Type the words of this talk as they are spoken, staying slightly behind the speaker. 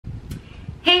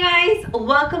Hey guys,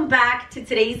 welcome back to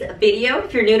today's video.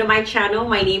 If you're new to my channel,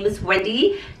 my name is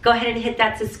Wendy. Go ahead and hit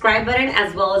that subscribe button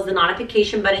as well as the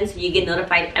notification button so you get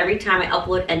notified every time I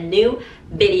upload a new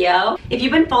video. If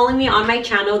you've been following me on my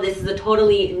channel, this is a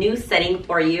totally new setting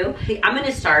for you. I'm going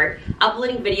to start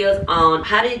uploading videos on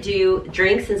how to do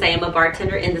drinks since I am a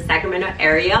bartender in the Sacramento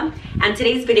area. And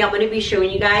today's video, I'm going to be showing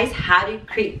you guys how to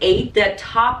create the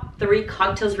top 3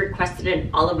 cocktails requested in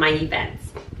all of my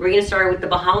events. We're going to start with the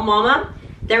Bahama Mama.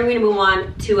 Then we're going to move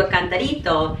on to a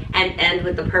cantarito and end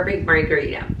with the perfect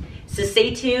margarita. So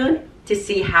stay tuned to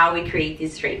see how we create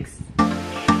these drinks.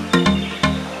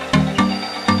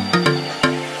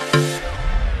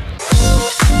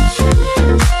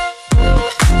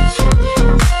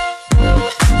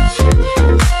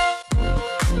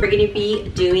 We're going to be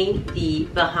doing the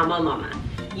Bahama Mama.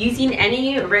 Using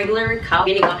any regular cup,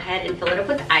 we're going to go ahead and fill it up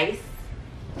with ice.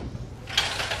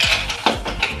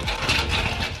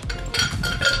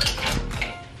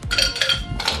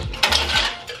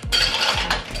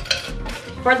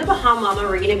 For the Bahama Mama,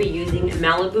 we're going to be using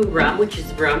Malibu rum, which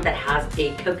is rum that has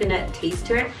a coconut taste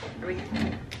to it.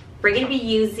 We're going to be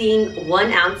using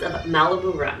 1 ounce of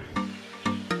Malibu rum.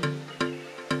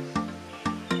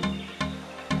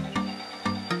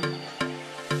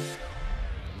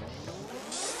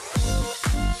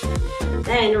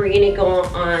 Then we're going to go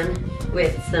on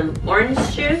with some orange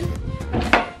juice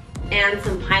and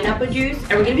some pineapple juice.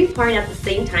 And we're going to be pouring at the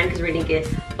same time because we're going to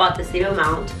get about the same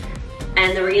amount.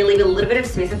 And then we're going to leave a little bit of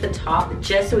space at the top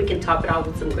just so we can top it off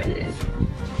with some grenadine.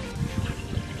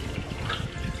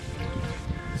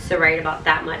 So right about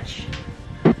that much.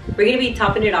 We're going to be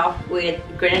topping it off with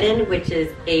grenadine, which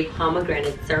is a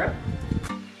pomegranate syrup.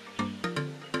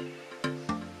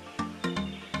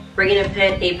 We're going to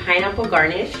put a pineapple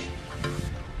garnish.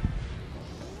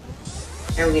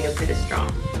 And we're going to put a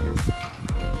straw.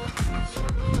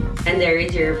 And there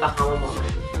is your Bahama Mama.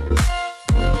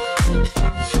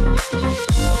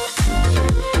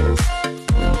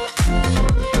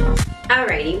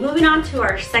 Alrighty, moving on to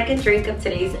our second drink of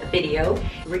today's video.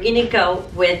 We're gonna go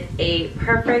with a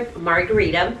perfect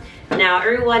margarita. Now,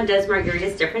 everyone does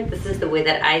margaritas different. This is the way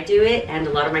that I do it, and a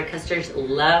lot of my customers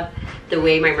love the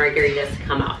way my margaritas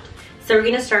come out. So we're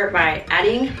gonna start by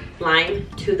adding lime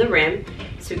to the rim,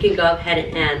 so we can go ahead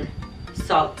and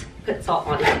put salt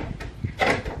on it.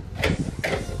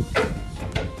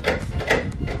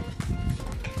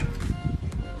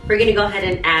 We're gonna go ahead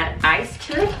and add ice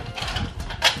to it.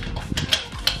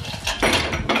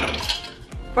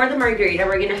 For the margarita,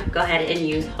 we're gonna go ahead and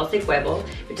use Jose Cuervo,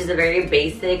 which is a very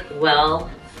basic, well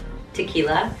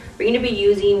tequila. We're gonna be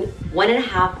using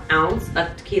 1.5 ounce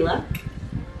of tequila.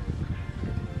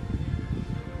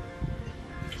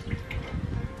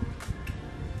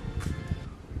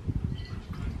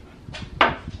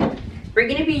 We're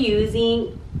gonna be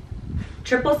using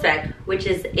triple sec, which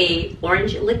is a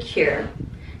orange liqueur.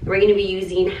 We're going to be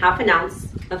using 1/2 ounce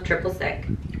of triple sec.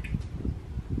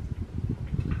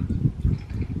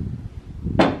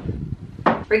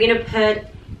 We're going to put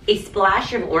a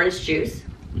splash of orange juice.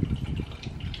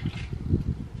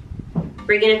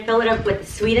 We're going to fill it up with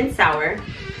sweet and sour.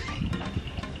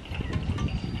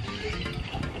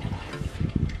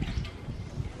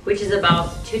 Which is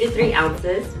about 2 to 3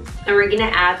 ounces. And we're going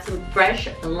to add some fresh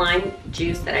lime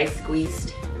juice that I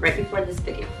squeezed right before this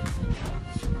video.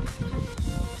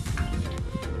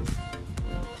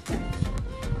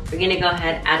 We're gonna go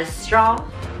ahead, add a straw,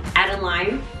 add a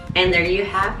lime, and there you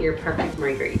have your perfect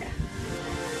margarita.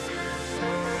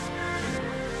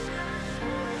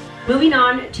 Moving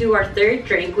on to our third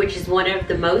drink, which is one of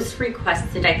the most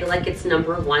requested. I feel like it's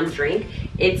 #1 drink.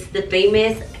 It's the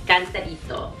famous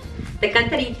cantarito. The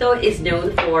cantarito is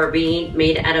known for being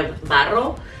made out of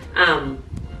barro, and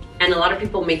a lot of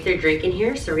people make their drink in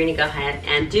here, so we're gonna go ahead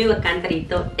and do a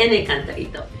cantarito en el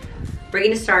cantarito. We're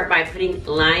going to start by putting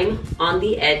lime on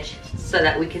the edge so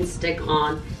that we can stick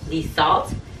on the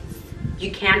salt.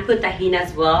 You can put tahini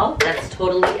as well. That's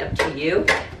totally up to you.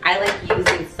 I like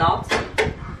using salt.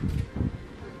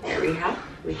 There we have.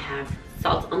 We have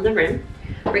salt on the rim.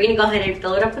 We're going to go ahead and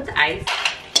fill it up with ice.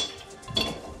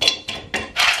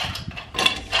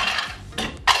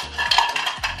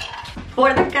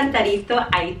 For the cantarito,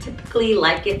 I typically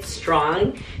like it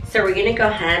strong. So we're gonna go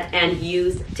ahead and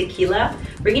use tequila.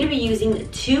 We're gonna be using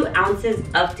 2 ounces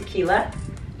of tequila,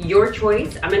 your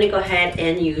choice. I'm gonna go ahead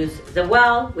and use the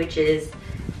well, which is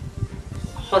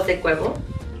Jose Cuervo.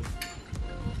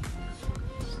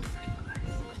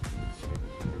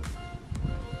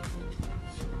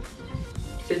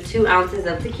 So 2 ounces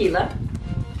of tequila.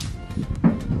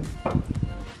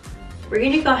 We're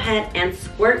going to go ahead and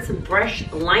squirt some fresh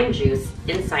lime juice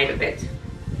inside of it.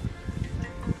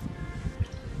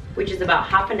 which is about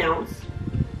half an ounce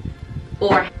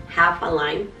or half a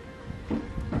lime.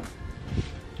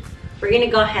 We're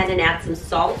gonna go ahead and add some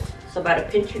salt, so about a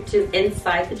pinch or two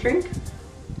inside the drink.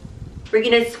 We're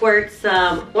gonna squirt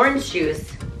some orange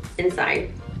juice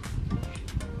inside.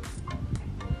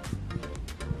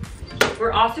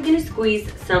 We're also gonna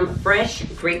squeeze some fresh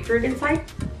grapefruit inside.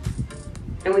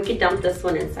 And we can dump this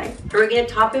one inside. And we're gonna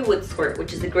top it with Squirt,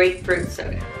 which is a grapefruit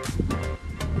soda.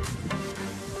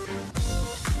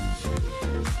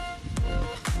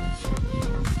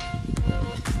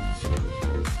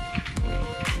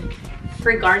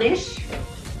 For garnish,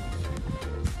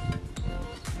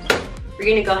 we're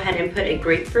gonna go ahead and put a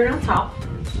grapefruit on top,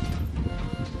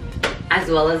 as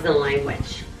well as a lime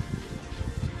wedge.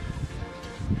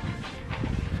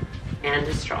 And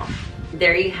a straw.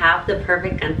 There you have the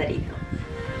perfect cantadito.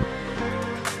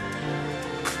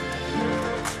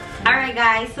 Alright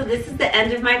guys, so this is the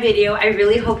end of my video. I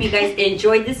really hope you guys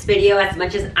enjoyed this video as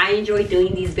much as I enjoy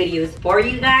doing these videos for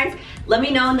you guys. Let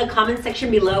me know in the comment section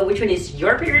below which one is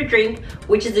your favorite drink,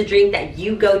 which is a drink that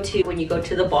you go to when you go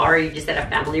to the bar or you're just at a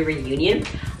family reunion.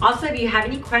 Also, if you have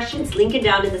any questions, link it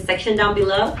down in the section down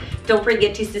below. Don't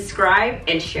forget to subscribe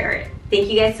and share it. Thank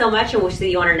you guys so much, and we'll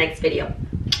see you on our next video.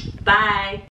 Bye!